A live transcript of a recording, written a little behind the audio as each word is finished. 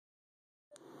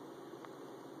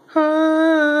Doug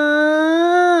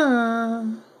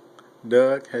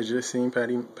has just seen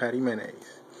Patty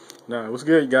Mayonnaise. Now, what's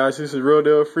good, guys? This is Real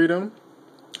Deal Freedom.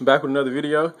 Back with another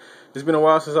video. It's been a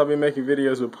while since I've been making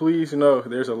videos, but please know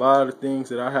there's a lot of things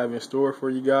that I have in store for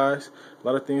you guys. A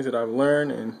lot of things that I've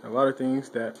learned and a lot of things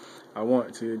that I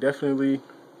want to definitely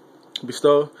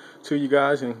bestow to you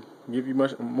guys and give you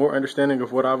much more understanding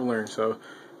of what I've learned. So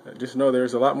just know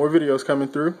there's a lot more videos coming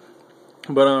through.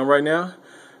 But right now,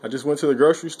 I just went to the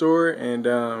grocery store and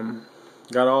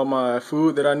got all my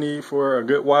food that I need for a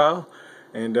good while.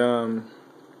 And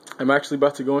I'm actually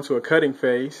about to go into a cutting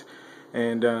phase.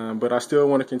 And but I still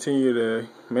want to continue to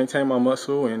maintain my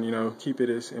muscle and, you know, keep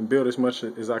it and build as much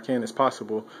as I can as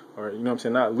possible, or, you know what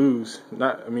I'm saying,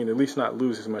 at least not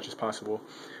lose as much as possible.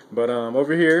 But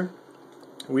over here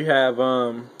we have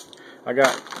I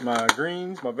got my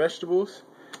greens, my vegetables.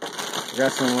 I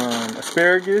got some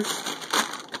asparagus.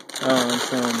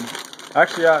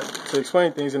 To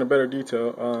explain things in a better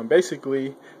detail,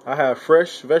 basically I have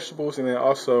fresh vegetables, and then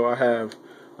also I have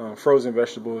frozen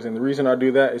vegetables. And the reason I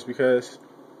do that is because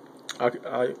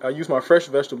I use my fresh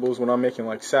vegetables when I'm making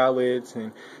like salads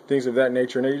and things of that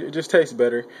nature, and it just tastes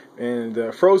better. And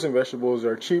the frozen vegetables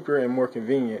are cheaper and more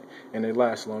convenient, and they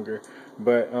last longer.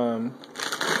 But I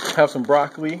have some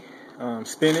broccoli,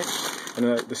 spinach,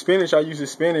 and the spinach, I use the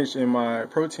spinach in my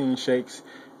protein shakes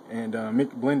and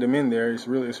blend them in there. It's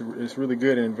really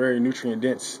good and very nutrient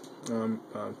dense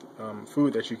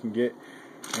food that you can get.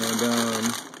 And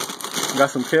got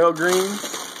some kale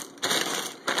greens.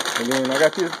 And then I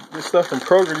got this stuff from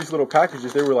Kroger, these little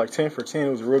packages. They were like 10 for 10. It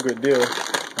was a real good deal.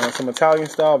 Some Italian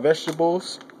style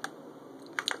vegetables.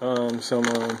 Some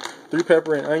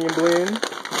 3-pepper and onion blend.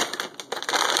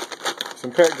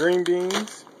 Some cut green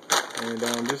beans. And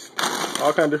just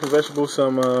all kinds of different vegetables.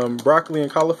 Some broccoli and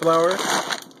cauliflower.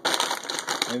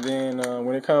 And then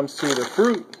when it comes to the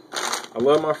fruit, I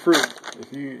love my fruit.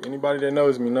 Anybody that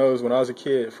knows me knows when I was a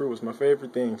kid, fruit was my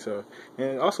favorite thing. So,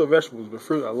 and also vegetables, but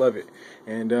fruit, I love it.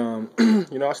 And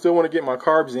you know, I still want to get my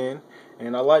carbs in,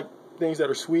 and I like things that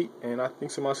are sweet. And I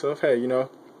think to myself, hey, you know,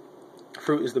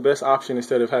 fruit is the best option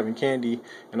instead of having candy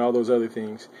and all those other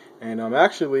things. And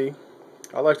actually,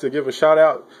 I like to give a shout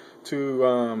out to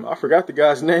I forgot the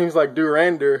guy's names, like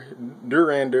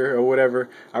Durander or whatever.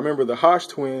 I remember the Hosh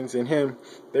twins and him.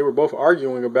 They were both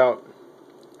arguing about,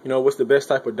 you know, what's the best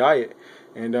type of diet.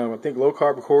 And I think Low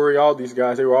Carb Corey, all these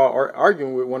guys, they were all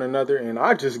arguing with one another, and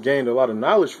I just gained a lot of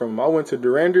knowledge from them. I went to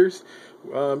Durander's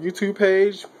YouTube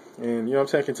page, and, you know what I'm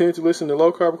saying, continued to listen to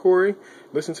Low Carb Corey,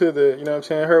 listen to the, you know what I'm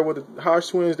saying, heard what the Hosh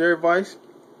twins, their advice,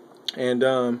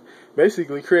 and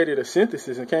basically created a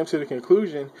synthesis and came to the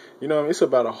conclusion, you know, it's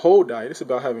about a whole diet. It's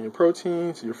about having your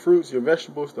proteins, your fruits, your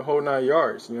vegetables, the whole 9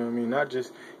 yards. You know what I mean? Not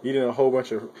just eating a whole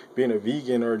bunch of being a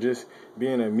vegan or just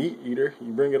being a meat eater.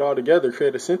 You bring it all together,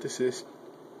 create a synthesis. You know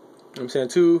what I'm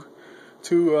saying?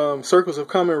 Two circles of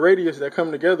common radius that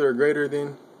come together are greater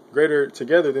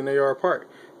together than they are apart.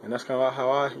 And that's kind of how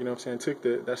I, you know what I'm saying, took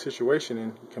that situation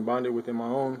and combined it within my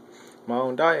own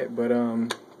diet. But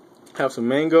have some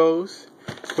mangoes.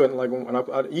 Put, like, when I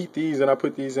eat these, and I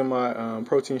put these in my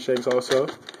protein shakes also.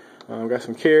 Got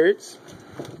some carrots.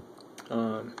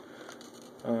 Got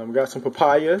some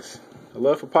papayas. I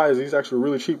love papayas. These are actually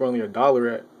really cheap, only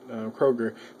 $1 at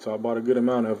Kroger, so I bought a good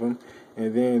amount of them.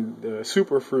 And then the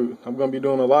super fruit. I'm gonna be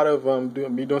doing a lot of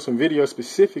doing some videos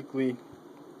specifically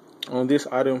on this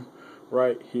item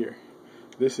right here.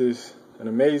 This is an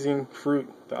amazing fruit.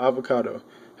 The avocado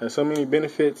has so many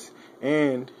benefits,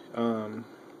 and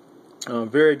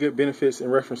very good benefits in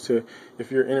reference to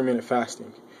if you're intermittent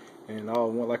fasting. And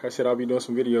like I said, I'll be doing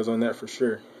some videos on that for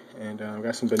sure. And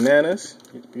got some bananas.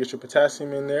 Get your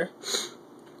potassium in there.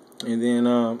 And then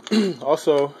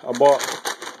also I bought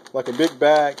like a big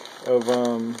bag of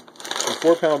a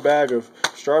 4-pound bag of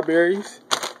strawberries,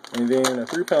 and then a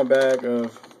 3-pound bag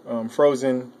of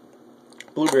frozen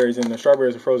blueberries, and the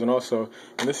strawberries are frozen also.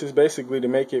 And this is basically to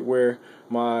make it where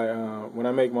my when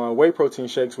I make my whey protein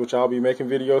shakes, which I'll be making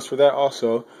videos for that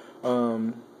also,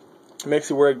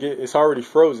 makes it where it's already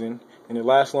frozen, and it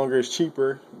lasts longer. It's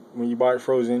cheaper when you buy it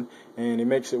frozen, and it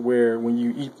makes it where when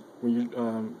you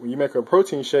make a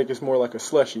protein shake, it's more like a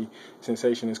slushy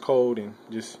sensation. It's cold and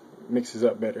just mixes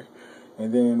up better.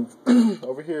 And then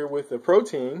over here with the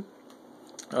protein,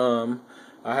 I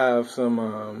have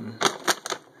some.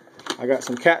 I got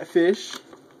some catfish,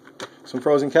 some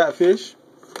frozen catfish,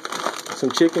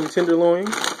 some chicken tenderloin,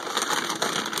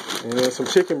 and then some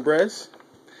chicken breasts.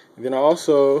 And then I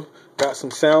also got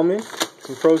some salmon,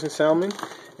 some frozen salmon.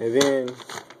 And then,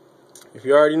 if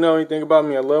you already know anything about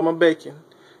me, I love my bacon.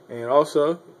 And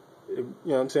also, you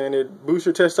know what I'm saying, it boosts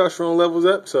your testosterone levels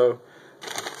up. So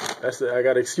I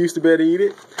got an excuse to be able to eat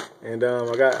it. And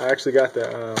I actually got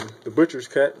the butcher's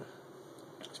cut.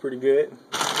 It's pretty good.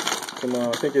 Some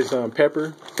I think it's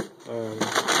pepper.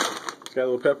 It's got a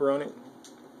little pepper on it.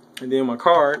 And then my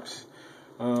carbs,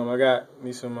 I got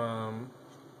me some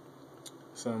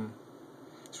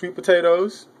sweet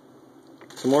potatoes,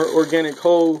 some more organic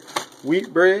whole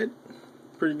wheat bread,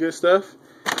 pretty good stuff.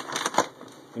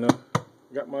 You know,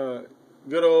 got my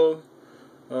good old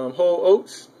whole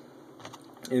oats,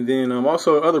 and then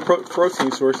also other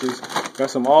protein sources. Got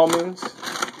some almonds,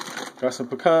 got some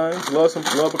pecans. Love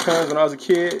pecans. When I was a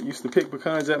kid, used to pick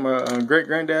pecans at my great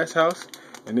granddad's house,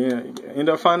 and then end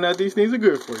up finding out these things are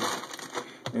good for you.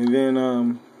 And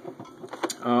then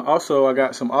also I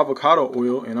got some avocado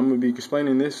oil, and I'm going to be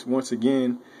explaining this once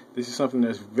again. This is something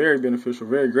that's very beneficial,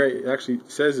 very great. It actually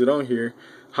says it on here.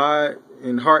 High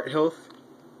in heart health,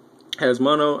 has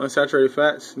monounsaturated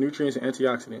fats, nutrients, and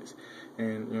antioxidants. And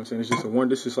you know what I'm saying? It's just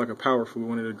this is like a power food,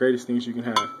 one of the greatest things you can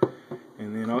have.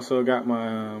 And then also got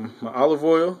my my olive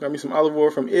oil. Got me some olive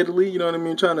oil from Italy. You know what I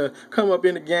mean? Trying to come up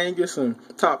in the game, get some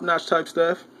top-notch type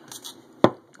stuff.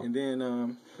 And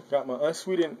then got my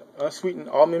unsweetened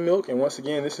almond milk. And once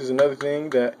again, this is another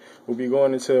thing that will be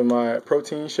going into my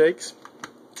protein shakes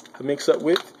I mix up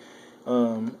with.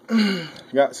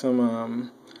 Got some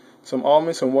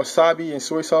almonds, some wasabi and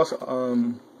soy sauce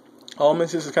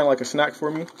almonds. This is kind of like a snack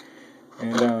for me.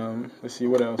 And let's see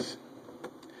what else.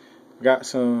 Got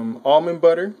some almond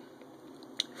butter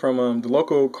from the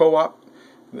local co-op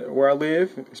where I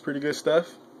live. It's pretty good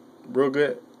stuff. Real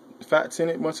good fats in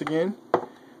it once again.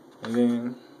 And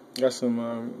then got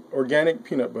some organic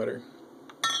peanut butter.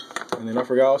 And then I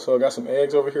forgot also I got some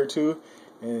eggs over here too.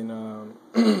 And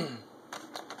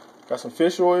got some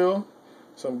fish oil,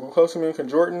 some glucosamine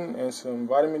conjortin, and some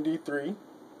vitamin D3.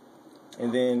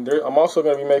 And then I'm also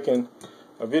going to be making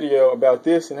a video about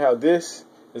this and how this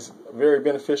is very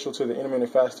beneficial to the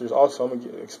intermittent fasters. Also, I'm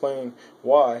going to explain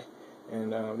why.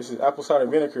 And this is apple cider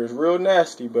vinegar. It's real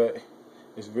nasty, but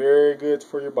it's very good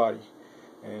for your body.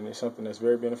 And it's something that's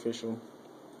very beneficial.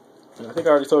 And I think I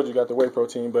already told you got the whey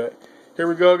protein, but here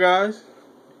we go, guys.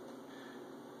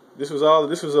 This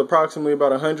was approximately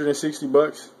about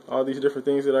 $160. All these different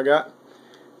things that I got.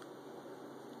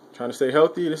 Trying to stay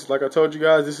healthy. This is, like I told you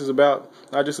guys, this is about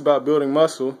not just about building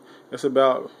muscle. It's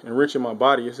about enriching my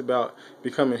body. It's about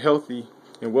becoming healthy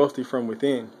and wealthy from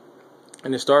within.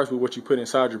 And it starts with what you put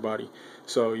inside your body.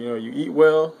 So, you know, you eat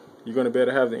well, you're going to be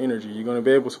able to have the energy. You're going to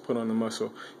be able to put on the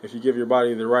muscle. If you give your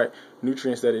body the right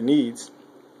nutrients that it needs,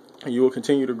 you will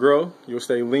continue to grow. You'll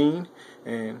stay lean,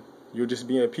 and you'll just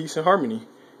be in peace and harmony.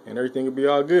 And everything will be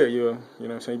all good. You know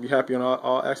what I'm saying? Be happy in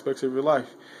all aspects of your life.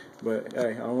 But,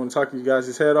 hey, I don't want to talk you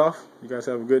guys' head off. You guys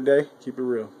have a good day. Keep it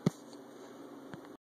real.